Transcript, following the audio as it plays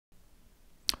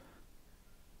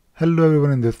Hello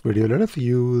everyone, in this video let us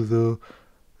use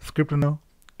ScriptRunner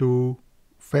to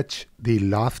fetch the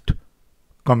last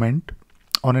comment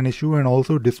on an issue and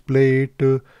also display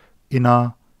it in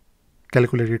a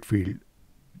calculated field.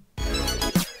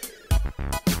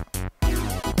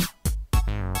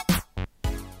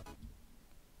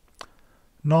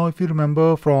 Now if you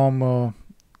remember from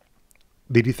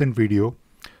the recent video,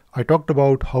 I talked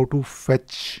about how to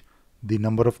fetch the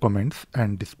number of comments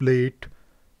and display it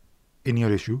in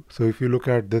your issue. So if you look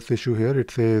at this issue here,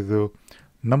 it says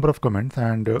number of comments,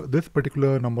 and this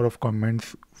particular number of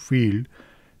comments field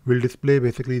will display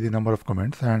basically the number of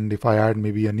comments. And if I add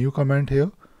maybe a new comment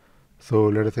here, so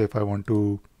let us say if I want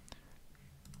to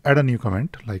add a new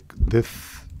comment, like this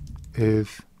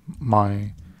is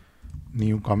my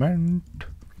new comment,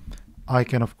 I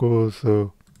can of course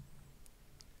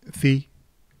see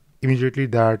immediately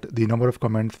that the number of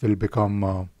comments will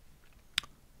become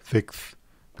 6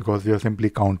 because we are simply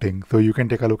counting. So you can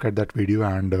take a look at that video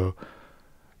and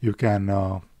you can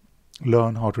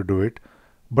learn how to do it.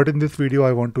 But in this video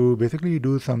I want to basically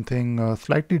do something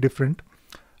slightly different.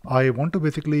 I want to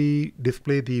basically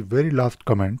display the very last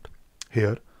comment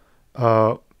here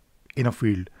in a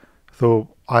field.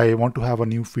 So I want to have a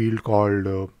new field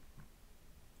called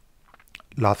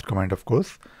last comment, of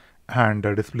course, and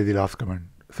display the last comment.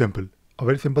 Simple, a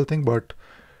very simple thing, but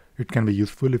it can be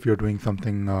useful if you're doing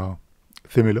something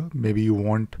similar. Maybe you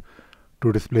want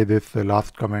to display this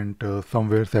last comment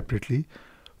somewhere separately.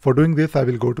 For doing this, I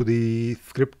will go to the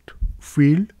script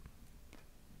field,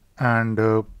 and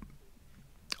I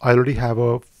already have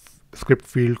a script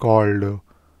field called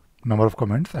number of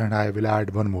comments, and I will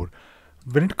add one more.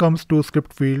 When it comes to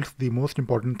script fields, the most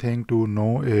important thing to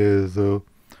know is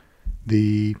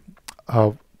the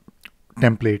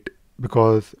template,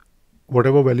 because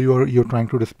whatever value you're trying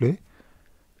to display,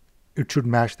 it should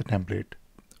match the template,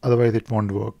 otherwise it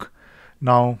won't work.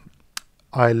 Now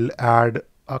I'll add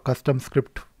a custom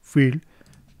script field,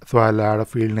 so I'll add a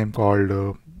field name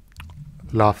called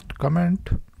last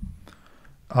comment,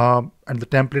 and the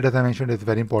template, as I mentioned, is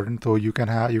very important. So you can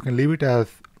leave it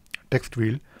as text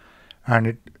field,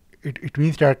 and it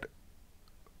means that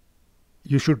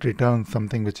you should return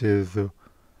something which is in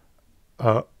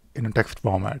a text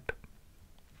format,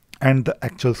 and the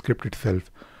actual script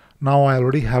itself. Now I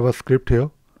already have a script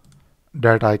here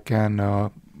that I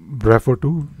can refer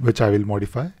to, which I will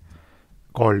modify,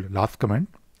 called last comment.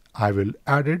 I will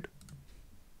add it,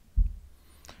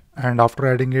 and after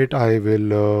adding it I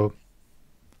will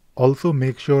also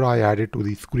make sure I add it to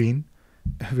the screen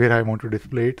where I want to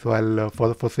display it. So I'll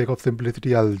for sake of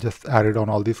simplicity, I'll just add it on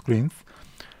all these screens.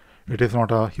 It is not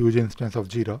a huge instance of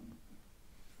Jira.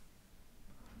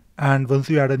 And once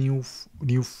you add a new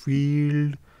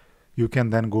field, you can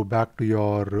then go back to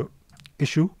your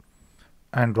issue.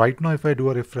 And right now, if I do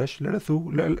a refresh, let us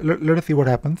see what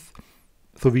happens.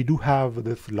 So we do have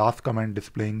this last comment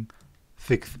displaying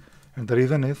 6, and the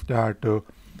reason is that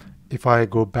if I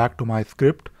go back to my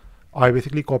script, I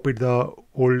basically copied the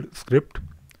old script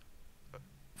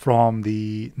from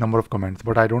the number of comments,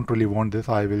 but I don't really want this.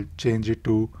 I will change it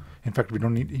to, in fact, we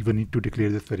don't even need to declare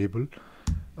this variable.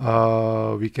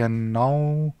 We can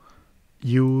now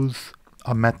use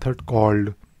a method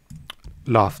called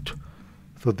last.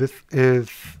 So this is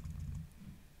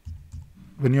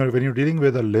when you're dealing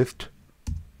with a list,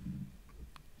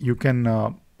 you can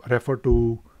refer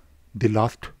to the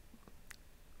last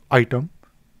item,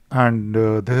 and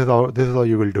this is how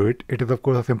you will do it. It is of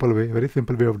course a simple way, very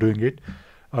simple way of doing it.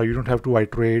 You don't have to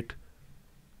iterate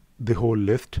the whole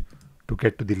list to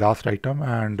get to the last item.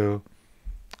 And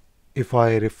if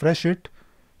I refresh it,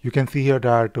 you can see here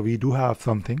that we do have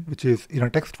something which is in a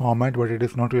text format, but it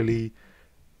is not really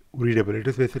readable. It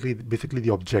is basically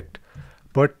the object.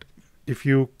 But if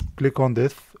you click on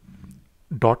this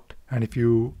dot, and if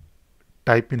you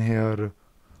type in here,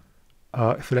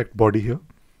 select body here,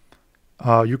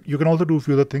 you can also do a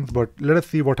few other things, but let us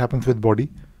see what happens with body.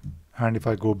 And if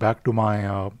I go back to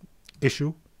my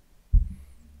issue,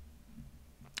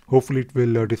 hopefully it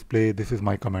will display this is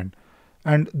my comment.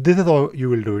 And this is how you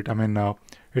will do it. I mean,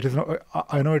 it is not,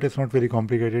 I know it is not very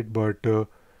complicated, but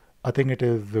I think it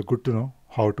is good to know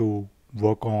how to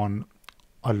work on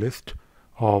a list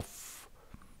of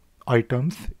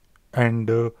items.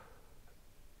 And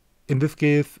in this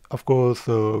case, of course,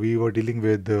 we were dealing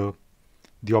with the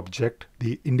object,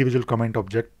 the individual comment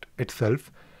object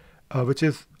itself, which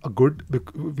is a good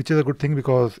thing,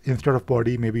 because instead of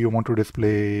body, maybe you want to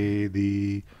display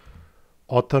the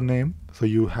author name. So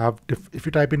you have, if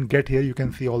you type in get here, you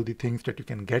can see all the things that you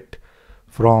can get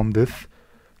from this.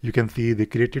 You can see the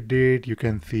created date, you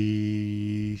can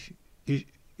see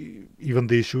even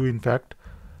the issue, in fact,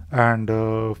 and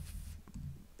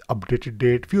updated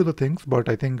date, few other things, but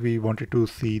I think we wanted to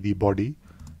see the body.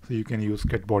 So you can use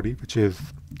get body, which is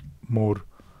more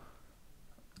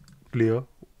clear,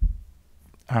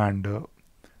 and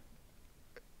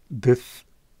this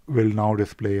will now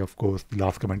display, of course, the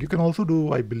last comment. You can also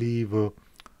do, I believe,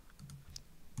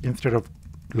 instead of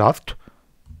last,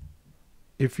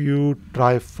 if you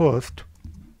try first,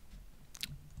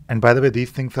 and by the way,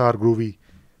 these things are groovy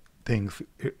things.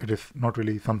 It is not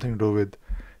really something to do with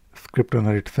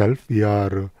ScriptRunner itself. We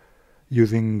are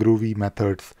using groovy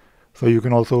methods. So you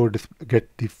can also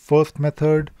get the first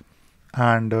method,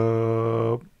 and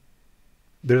there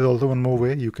is also one more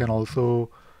way. You can also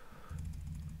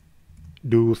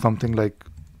do something like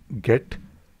get.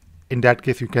 In that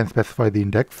case, you can specify the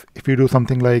index. If you do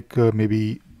something like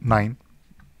maybe 9,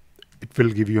 it will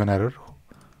give you an error.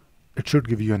 It should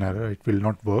give you an error. It will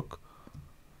not work.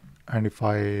 And if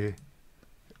I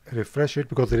refresh it,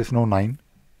 because there is no 9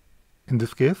 in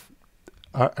this case,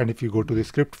 and if you go to the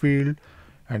script field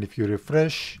and if you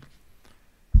refresh,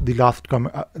 the last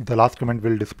comment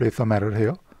will display some error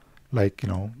here, like,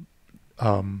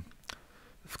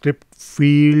 script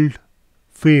field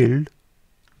failed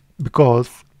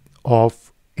because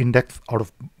of index out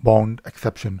of bound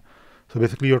exception. So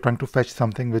basically you're trying to fetch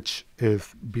something which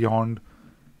is beyond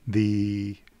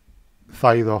the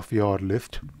size of your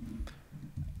list.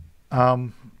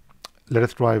 Let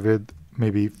us try with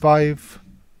maybe 5,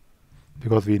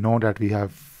 because we know that we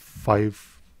have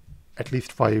at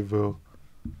least 5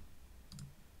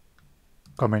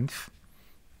 comments.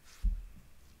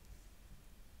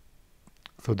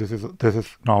 So this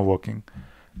is now working,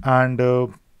 and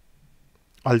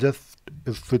I'll just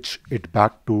switch it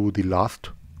back to the last.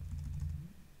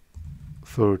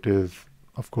 So it is,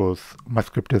 of course, my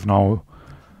script is now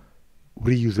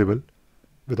reusable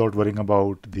without worrying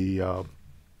about the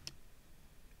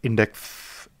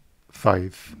index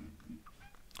size.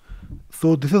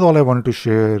 So this is all I wanted to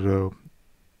share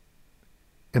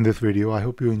in this video. I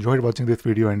hope you enjoyed watching this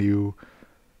video and you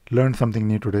learned something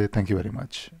new today. Thank you very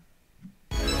much.